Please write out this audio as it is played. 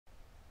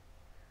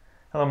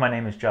Hello, my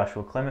name is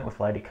Joshua Clement with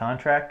Lighty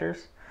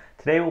Contractors.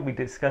 Today we'll be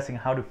discussing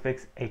how to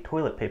fix a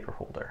toilet paper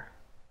holder.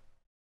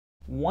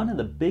 One of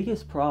the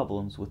biggest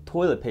problems with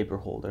toilet paper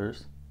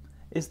holders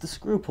is the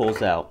screw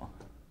pulls out,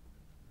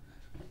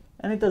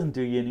 and it doesn't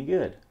do you any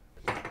good.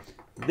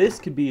 This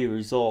could be a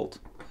result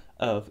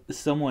of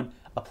someone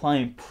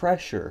applying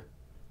pressure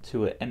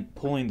to it and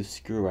pulling the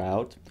screw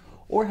out,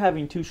 or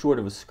having too short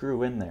of a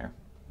screw in there.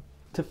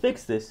 To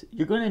fix this,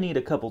 you're going to need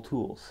a couple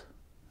tools.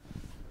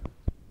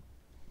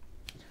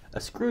 A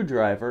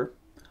screwdriver.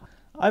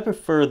 I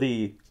prefer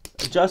the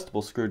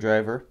adjustable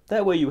screwdriver.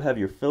 That way you have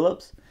your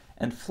Phillips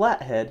and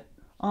flathead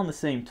on the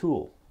same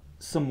tool.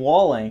 Some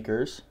wall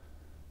anchors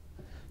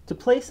to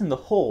place in the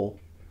hole,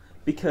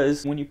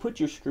 because when you put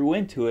your screw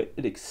into it,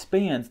 it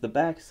expands the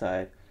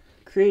backside,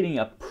 creating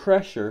a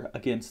pressure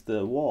against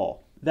the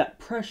wall. That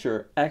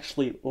pressure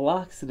actually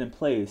locks it in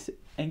place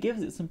and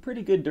gives it some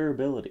pretty good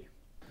durability.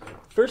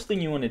 First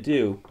thing you want to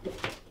do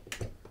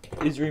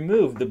is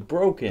remove the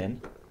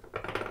broken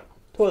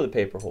toilet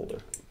paper holder.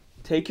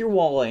 Take your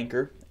wall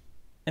anchor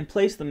and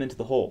place them into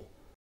the hole.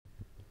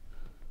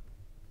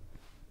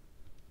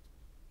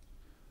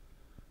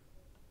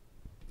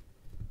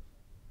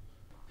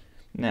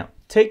 Now,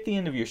 take the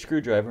end of your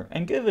screwdriver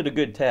and give it a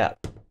good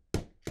tap,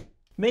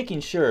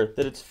 making sure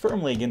that it's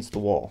firmly against the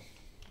wall.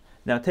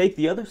 Now take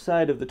the other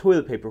side of the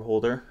toilet paper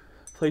holder,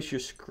 place your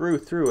screw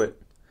through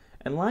it,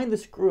 and line the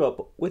screw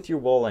up with your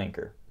wall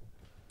anchor.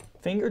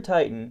 Finger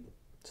tighten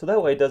so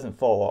that way it doesn't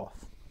fall off.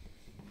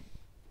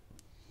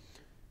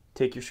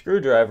 Take your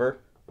screwdriver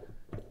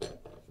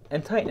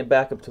and tighten it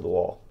back up to the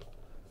wall.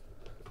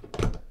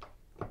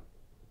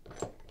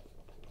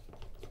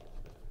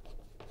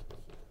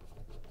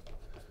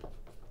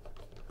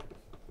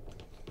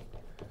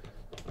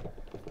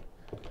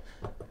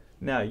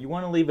 Now you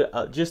want to leave it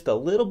just a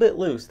little bit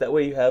loose, that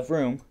way you have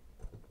room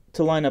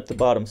to line up the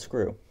bottom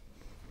screw.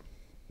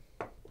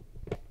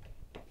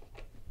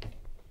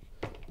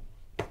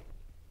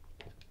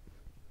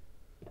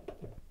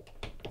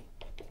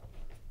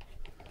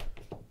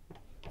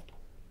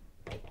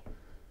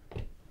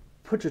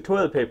 Put your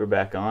toilet paper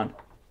back on,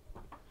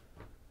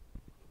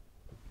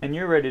 and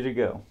you're ready to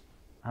go.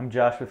 I'm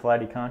Josh with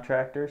Lighty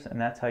Contractors, and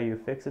that's how you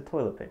fix a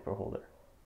toilet paper holder.